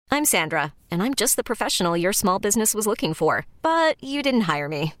I'm Sandra, and I'm just the professional your small business was looking for. But you didn't hire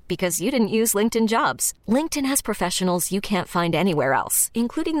me because you didn't use LinkedIn Jobs. LinkedIn has professionals you can't find anywhere else,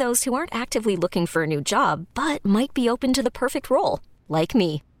 including those who aren't actively looking for a new job, but might be open to the perfect role, like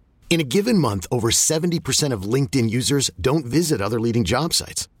me. In a given month, over 70% of LinkedIn users don't visit other leading job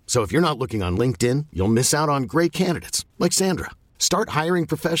sites. So if you're not looking on LinkedIn, you'll miss out on great candidates like Sandra. Start hiring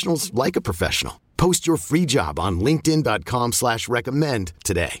professionals like a professional. Post your free job on linkedin.com/recommend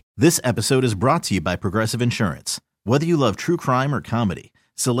today. This episode is brought to you by Progressive Insurance. Whether you love true crime or comedy,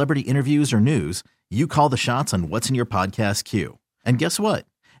 celebrity interviews or news, you call the shots on what's in your podcast queue. And guess what?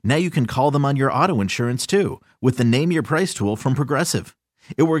 Now you can call them on your auto insurance too with the Name Your Price tool from Progressive.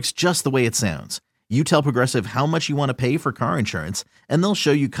 It works just the way it sounds. You tell Progressive how much you want to pay for car insurance, and they'll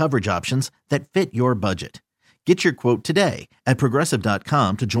show you coverage options that fit your budget. Get your quote today at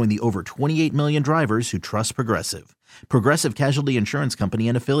Progressive.com to join the over 28 million drivers who trust Progressive. Progressive Casualty Insurance Company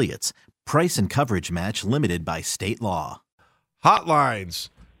and Affiliates. Price and coverage match limited by state law. Hotlines.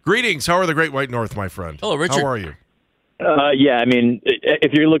 Greetings. How are the Great White North, my friend? Hello, Richard. How are you? Yeah, I mean,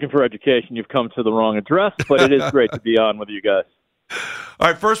 if you're looking for education, you've come to the wrong address, but it is great to be on with you guys. All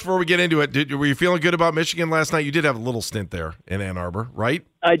right, first, before we get into it, were you feeling good about Michigan last night? You did have a little stint there in Ann Arbor, right?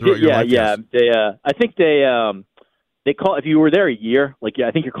 I did, yeah. I think they call, if you were there a year,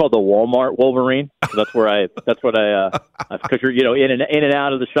 I think you're called the Walmart Wolverine. So that's what I because you're in and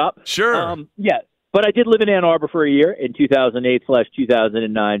out of the shop. Sure. Yeah, but I did live in Ann Arbor for a year in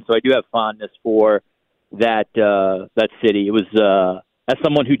 2008/2009, so I do have fondness for that city. It was as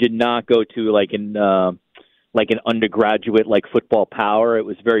someone who did not go to an undergraduate football power, it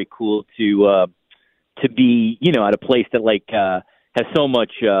was very cool to be at a place that has so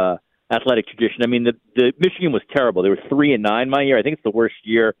much athletic tradition. I mean, the Michigan was terrible. They were 3-9 my year. I think it's the worst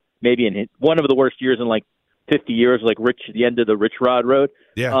year, maybe one of the worst years in 50 years. The end of the Rich Rod Road.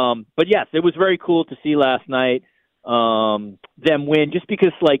 Yeah. But yes, it was very cool to see last night them win. Just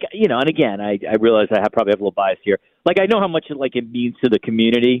because, and again, I realize I probably have a little bias here. I know how much it means to the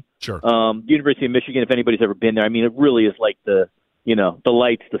community. Sure. The University of Michigan, if anybody's ever been there, I mean, it really is the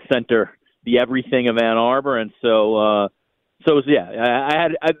lights, the center, the everything of Ann Arbor. And so I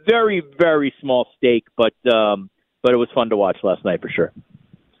had a very, very small stake, but it was fun to watch last night for sure.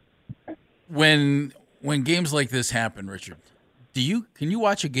 When games like this happen, Richard, can you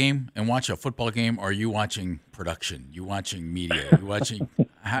watch a game and watch a football game, or are you watching production? You watching media? You watching?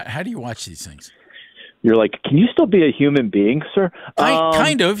 How do you watch these things? You're can you still be a human being, sir?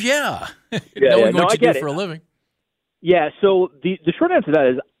 Kind of, yeah. Knowing what you do it for a living. Yeah, so the short answer to that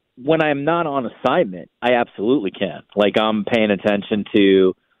is when I'm not on assignment, I absolutely can. I'm paying attention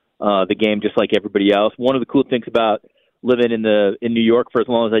to the game just like everybody else. One of the cool things about living in New York for as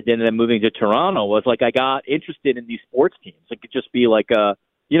long as I did and then moving to Toronto was I got interested in these sports teams. I could just be a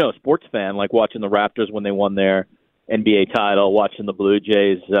sports fan, watching the Raptors when they won their NBA title, watching the Blue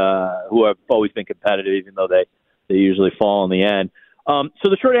Jays, who have always been competitive, even though they usually fall in the end. So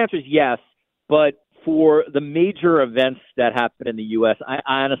the short answer is yes, but for the major events that happen in the U.S.,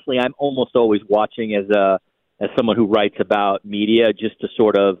 I'm almost always watching as someone who writes about media, just to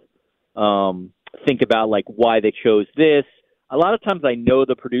sort of think about why they chose this. A lot of times I know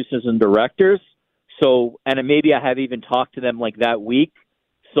the producers and directors, and maybe I have even talked to them that week.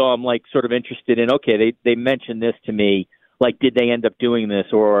 So I'm sort of interested in, okay, they mentioned this to me. Did they end up doing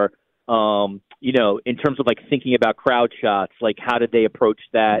this? Or, in terms of thinking about crowd shots, how did they approach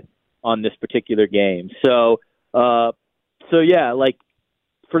that on this particular game? So yeah,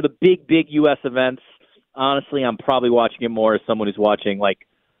 for the big U.S. events, honestly, I'm probably watching it more as someone who's watching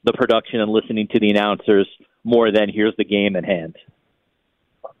the production and listening to the announcers more than here's the game at hand.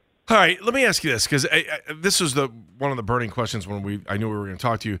 All right, let me ask you this, because this was one of the burning questions when I knew we were going to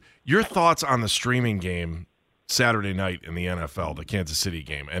talk to you. Your thoughts on the streaming game Saturday night in the NFL, the Kansas City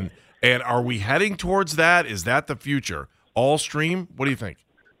game, and are we heading towards that? Is that the future? All stream? What do you think?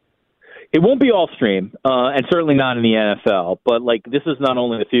 It won't be all stream, and certainly not in the NFL. But this is not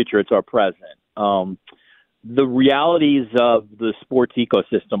only the future; it's our present. The realities of the sports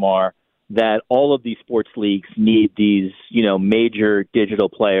ecosystem are that all of these sports leagues need these, major digital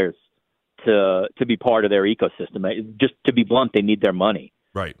players to be part of their ecosystem. Just to be blunt, they need their money.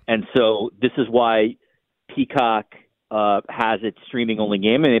 Right. And so this is why Peacock has its streaming-only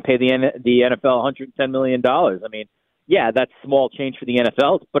game, and they pay the NFL $110 million. I mean, yeah, that's small change for the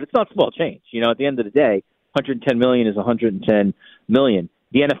NFL, but it's not small change. At the end of the day, $110 million is $110 million.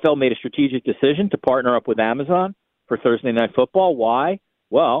 The NFL made a strategic decision to partner up with Amazon for Thursday Night Football. Why?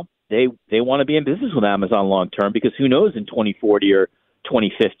 Well, they want to be in business with Amazon long term, because who knows in 2040 or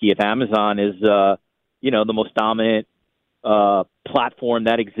 2050 if Amazon is the most dominant platform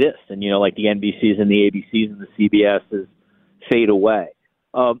that exists. And, like the NBCs and the ABCs and the CBSs fade away.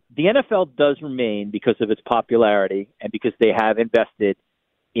 The NFL does remain because of its popularity and because they have invested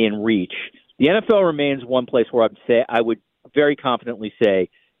in reach. The NFL remains one place where I would very confidently say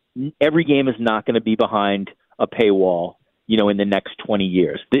every game is not going to be behind a paywall, in the next 20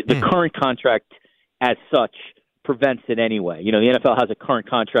 years. The current contract as such prevents it anyway. The NFL has a current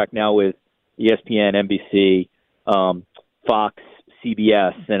contract now with ESPN, NBC, Fox,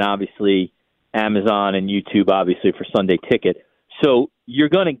 CBS, and obviously Amazon and YouTube, obviously, for Sunday Ticket. So you're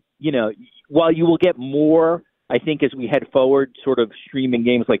going to, while you will get more, I think, as we head forward, sort of streaming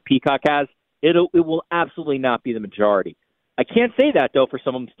games like Peacock has, it will absolutely not be the majority. I can't say that, though, for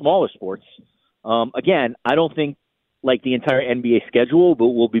some of the smaller sports. Again, I don't think, like the entire NBA schedule, but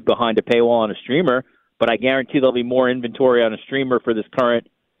will be behind a paywall on a streamer, but I guarantee there'll be more inventory on a streamer for this current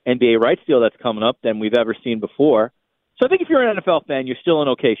NBA rights deal that's coming up than we've ever seen before. So I think if you're an NFL fan, you're still in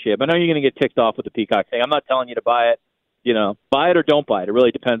okay shape. I know you're going to get ticked off with the Peacock thing. I'm not telling you to buy it. Buy it or don't buy it. It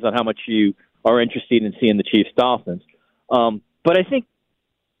really depends on how much you are interested in seeing the Chiefs Dolphins. But I think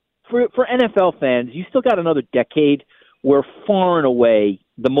for NFL fans, you still got another decade where far and away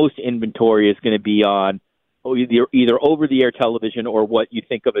the most inventory is going to be on either over-the-air television or what you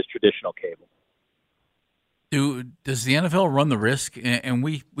think of as traditional cable. Does the NFL run the risk? And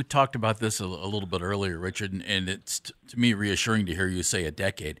we talked about this a little bit earlier, Richard, and it's to me reassuring to hear you say a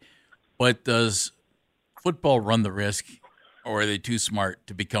decade. But does football run the risk, or are they too smart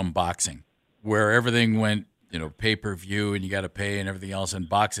to become boxing, where everything went, pay-per-view and you got to pay and everything else, and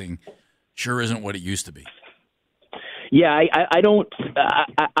boxing sure isn't what it used to be? Yeah, I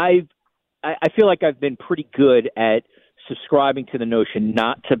feel like I've been pretty good at subscribing to the notion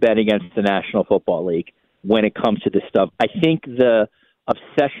not to bet against the National Football League when it comes to this stuff. I think the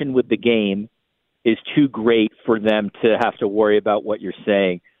obsession with the game is too great for them to have to worry about what you're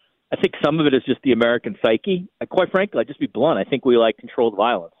saying. I think some of it is just the American psyche. Quite frankly, I'll just be blunt. I think we like controlled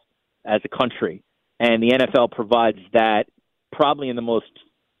violence as a country, and the NFL provides that probably in the most,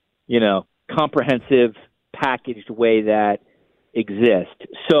 comprehensive, packaged way that exists.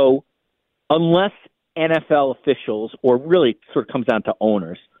 So unless NFL officials, or really sort of comes down to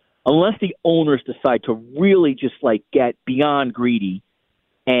owners, unless the owners decide to really just get beyond greedy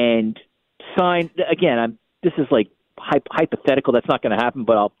and sign, again, this is hypothetical, that's not going to happen,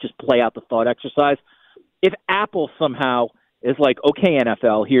 but I'll just play out the thought exercise. If Apple somehow is okay,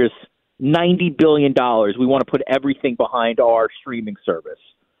 NFL, here's $90 billion, we want to put everything behind our streaming service.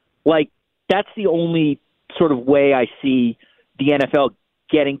 That's the only sort of way I see the NFL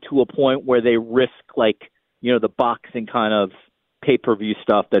getting to a point where they risk the boxing kind of pay-per-view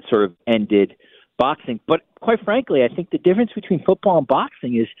stuff that sort of ended boxing. But quite frankly, I think the difference between football and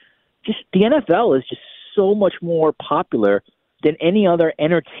boxing is just the NFL is just so much more popular than any other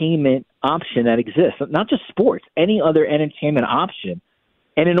entertainment option that exists. Not just sports, any other entertainment option.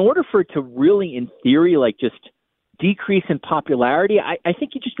 And in order for it to really, in theory, just decrease in popularity, I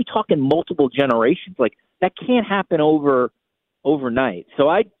think you'd just be talking multiple generations. That can't happen overnight. So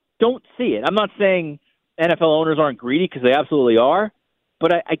I don't see it. I'm not saying NFL owners aren't greedy, because they absolutely are,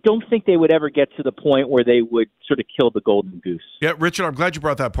 but I don't think they would ever get to the point where they would sort of kill the golden goose. Yeah, Richard, I'm glad you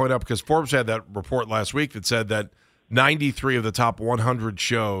brought that point up, because Forbes had that report last week that said that 93 of the top 100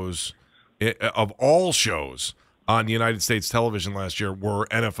 shows of all shows on United States television last year were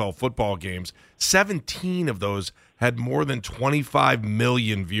NFL football games. 17 of those had more than 25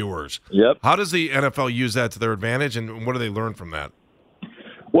 million viewers. Yep. How does the NFL use that to their advantage, and what do they learn from that?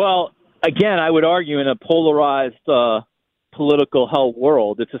 Well, again, I would argue in a polarized political hell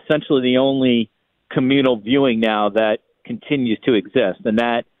world, it's essentially the only communal viewing now that continues to exist. And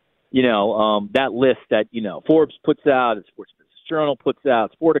that, that list that, Forbes puts out, Sports Business Journal puts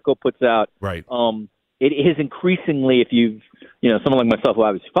out, Sportico puts out. Right. It is increasingly, if you've, someone like myself who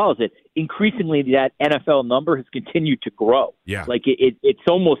obviously follows it, increasingly that NFL number has continued to grow. Yeah. It's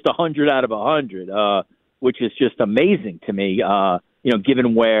almost 100 out of 100, which is just amazing to me,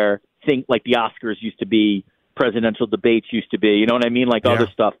 given where things like the Oscars used to be, presidential debates used to be, you know what I mean? Other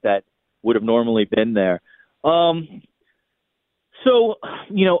stuff that would have normally been there. So,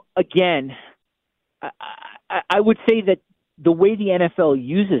 again, I would say that the way the NFL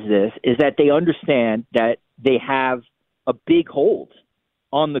uses this is that they understand that they have a big hold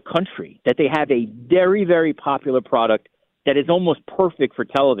on the country, that they have a very, very popular product that is almost perfect for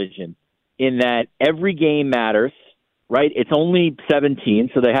television in that every game matters, right? It's only 17,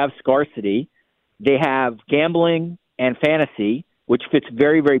 so they have scarcity. They have gambling and fantasy, which fits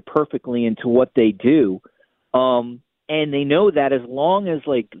very, very perfectly into what they do. And they know that as long as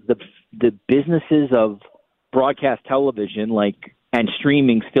the businesses of broadcast television, and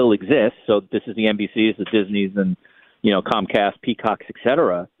streaming still exists. So this is the NBCs, the Disneys, and Comcast, Peacocks,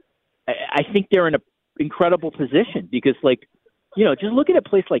 etc. I think they're in an incredible position because, just look at a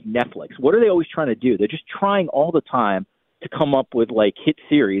place like Netflix. What are they always trying to do? They're just trying all the time to come up with hit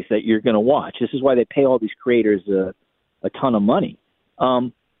series that you're going to watch. This is why they pay all these creators a ton of money.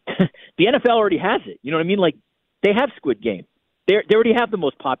 The NFL already has it. You know what I mean? They have Squid Game. They already have the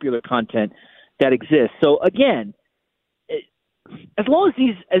most popular content that exists. So again, as long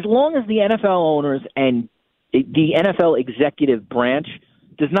as the NFL owners and the NFL executive branch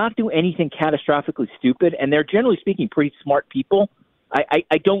does not do anything catastrophically stupid, and they're generally speaking pretty smart people, I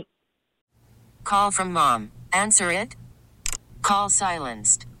don't. Call from mom. Answer it. Call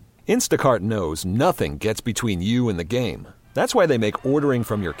silenced. Instacart knows nothing gets between you and the game. That's why they make ordering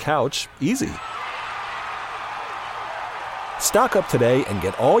from your couch easy. Stock up today and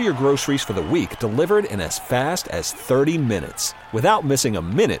get all your groceries for the week delivered in as fast as 30 minutes without missing a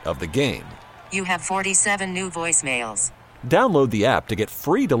minute of the game. You have 47 new voicemails. Download the app to get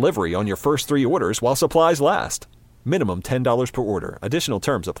free delivery on your first 3 orders while supplies last. Minimum $10 per order. Additional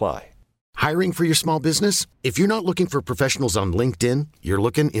terms apply. Hiring for your small business? If you're not looking for professionals on LinkedIn, you're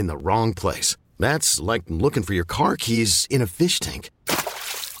looking in the wrong place. That's like looking for your car keys in a fish tank.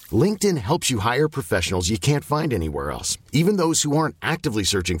 LinkedIn helps you hire professionals you can't find anywhere else, even those who aren't actively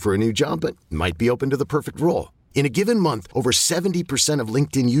searching for a new job but might be open to the perfect role. In a given month, over 70% of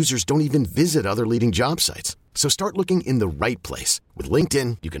LinkedIn users don't even visit other leading job sites. So start looking in the right place. With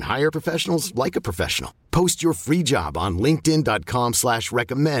LinkedIn, you can hire professionals like a professional. Post your free job on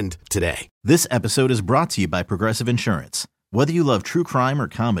linkedin.com/recommend today. This episode is brought to you by Progressive Insurance. Whether you love true crime or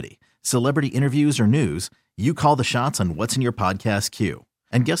comedy, celebrity interviews or news, you call the shots on what's in your podcast queue.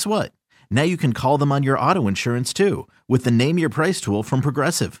 And guess what? Now you can call them on your auto insurance too with the Name Your Price tool from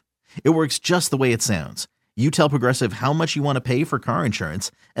Progressive. It works just the way it sounds. You tell Progressive how much you want to pay for car insurance,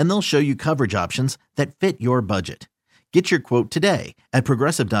 and they'll show you coverage options that fit your budget. Get your quote today at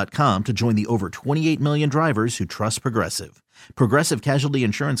Progressive.com to join the over 28 million drivers who trust Progressive. Progressive Casualty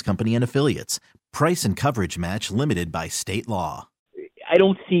Insurance Company and Affiliates. Price and coverage match limited by state law. I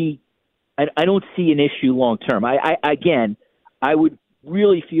don't see an issue long term. I would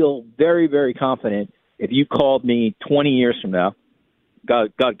really feel very, very confident if you called me 20 years from now.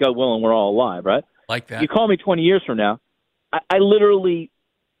 God willing, we're all alive, right? Like that. You call me 20 years from now, I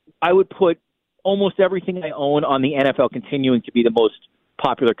would put almost everything I own on the NFL continuing to be the most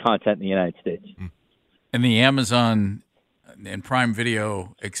popular content in the United States. And the Amazon and Prime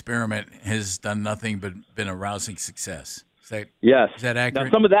Video experiment has done nothing but been a rousing success. Yes. Is that accurate?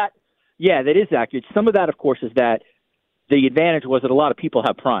 Now, some of that, yeah, that is accurate. Some of that, of course, is that the advantage was that a lot of people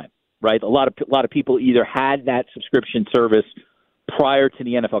have Prime, right? A lot of people either had that subscription service prior to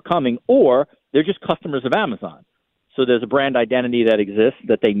the NFL coming, or they're just customers of Amazon. So there's a brand identity that exists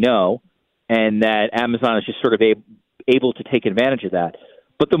that they know, and that Amazon is just sort of able to take advantage of that.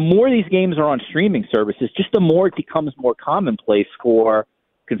 But the more these games are on streaming services, just the more it becomes more commonplace for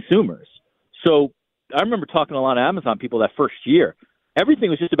consumers. So I remember talking to a lot of Amazon people that first year. Everything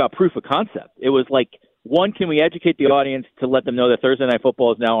was just about proof of concept. It was like, one, can we educate the audience to let them know that Thursday Night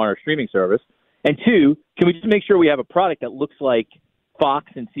Football is now on our streaming service? And two, can we just make sure we have a product that looks like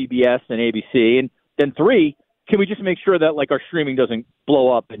Fox and CBS and ABC? And then three, can we just make sure that our streaming doesn't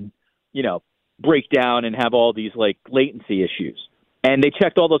blow up and, break down and have all these latency issues? And they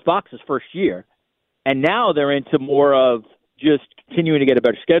checked all those boxes first year. And now they're into more of just continuing to get a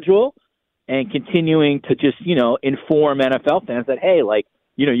better schedule and continuing to just, inform NFL fans that, hey,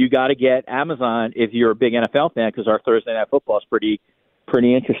 you got to get Amazon if you're a big NFL fan, because our Thursday Night Football is pretty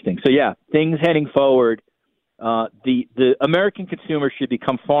interesting. So, yeah, things heading forward. The American consumer should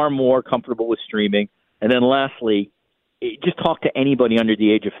become far more comfortable with streaming. And then lastly, just talk to anybody under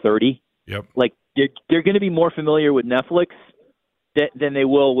the age of 30. Yep. They're going to be more familiar with Netflix than they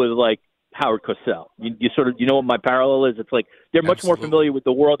will with Howard Cosell. You know what my parallel is? It's they're much more familiar with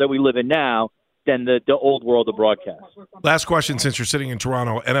the world that we live in now than the old world of broadcast. Last question, since you're sitting in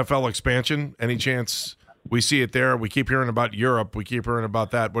Toronto, NFL expansion, any chance we see it there? We keep hearing about Europe. We keep hearing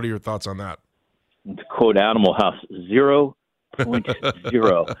about that. What are your thoughts on that? To quote Animal House, 0.0.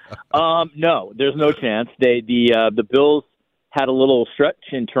 No, there's no chance. The Bills had a little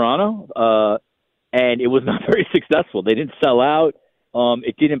stretch in Toronto, and it was not very successful. They didn't sell out.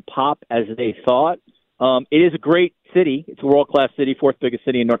 It didn't pop as they thought. It is a great city. It's a world-class city, fourth biggest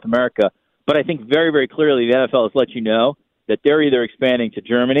city in North America. But I think very, very clearly the NFL has let you know that they're either expanding to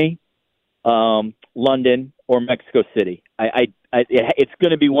Germany, London, or Mexico City. It's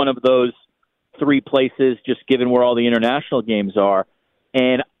going to be one of those three places, just given where all the international games are.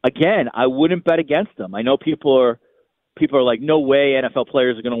 And again, I wouldn't bet against them. I know people are like, no way NFL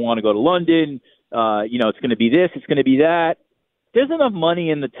players are going to want to go to London. It's going to be this, it's going to be that. There's enough money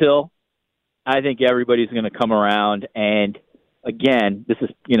in the till. I think everybody's going to come around. And again, this is,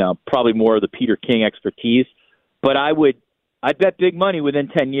 probably more of the Peter King expertise, but I'd bet big money within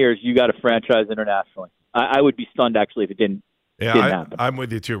 10 years you got a franchise internationally. I would be stunned, actually, if it didn't happen. I'm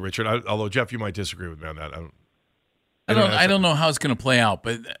with you too, Richard. Although, Jeff, you might disagree with me on that. I don't know how it's going to play out,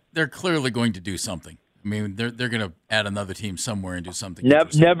 but they're clearly going to do something. I mean, they're going to add another team somewhere and do something.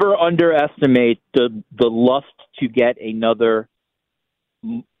 Never underestimate the lust to get another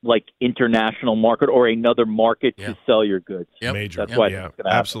international market or another market to sell your goods. Yep. Major. That's why it's going to happen.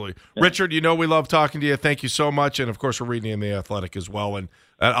 Absolutely. Yeah. Richard, we love talking to you. Thank you so much. And, of course, we're reading you in The Athletic as well. And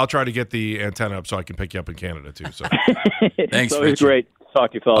I'll try to get the antenna up so I can pick you up in Canada, too. So thanks, Richard. Richard. Great to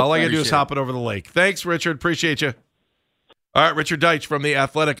talk to you, fellas. All I got to do is hop it over the lake. Thanks, Richard. Appreciate you. All right, Richard Deitsch from The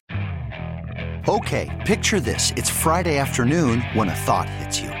Athletic. Okay, picture this. It's Friday afternoon when a thought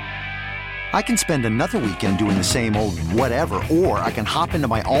hits you. I can spend another weekend doing the same old whatever, or I can hop into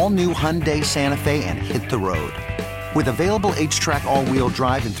my all-new Hyundai Santa Fe and hit the road. With available H-Track all-wheel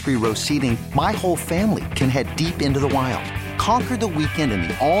drive and 3-row seating, my whole family can head deep into the wild. Conquer the weekend in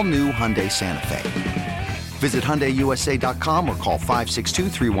the all-new Hyundai Santa Fe. Visit HyundaiUSA.com or call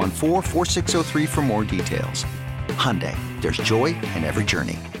 562-314-4603 for more details. Hyundai, there's joy in every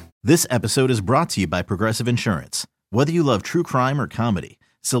journey. This episode is brought to you by Progressive Insurance. Whether you love true crime or comedy,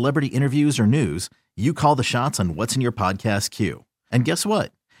 celebrity interviews or news, you call the shots on what's in your podcast queue. And guess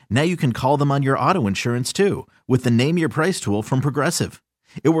what? Now you can call them on your auto insurance too with the Name Your Price tool from Progressive.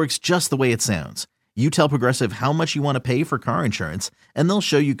 It works just the way it sounds. You tell Progressive how much you want to pay for car insurance, and they'll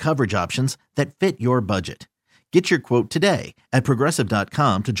show you coverage options that fit your budget. Get your quote today at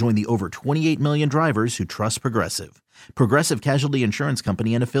Progressive.com to join the over 28 million drivers who trust Progressive. Progressive Casualty Insurance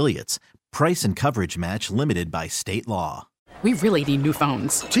Company and Affiliates. Price and coverage match limited by state law. We really need new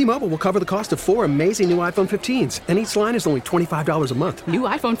phones. T-Mobile will cover the cost of 4 amazing new iPhone 15s, and each line is only $25 a month. New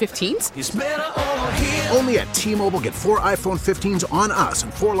iPhone 15s? It's better over here. Only at T-Mobile, get 4 iPhone 15s on us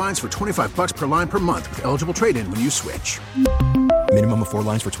and 4 lines for $25 per line per month with eligible trade-in when you switch. Minimum of 4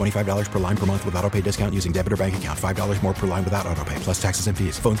 lines for $25 per line per month with autopay discount using debit or bank account. $5 more per line without autopay, plus taxes and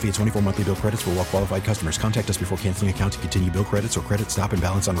fees. Phone fee at 24 monthly bill credits for well-qualified customers. Contact us before canceling account to continue bill credits or credit stop and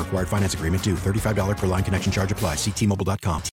balance on required finance agreement due. $35 per line connection charge applies. See T-Mobile.com.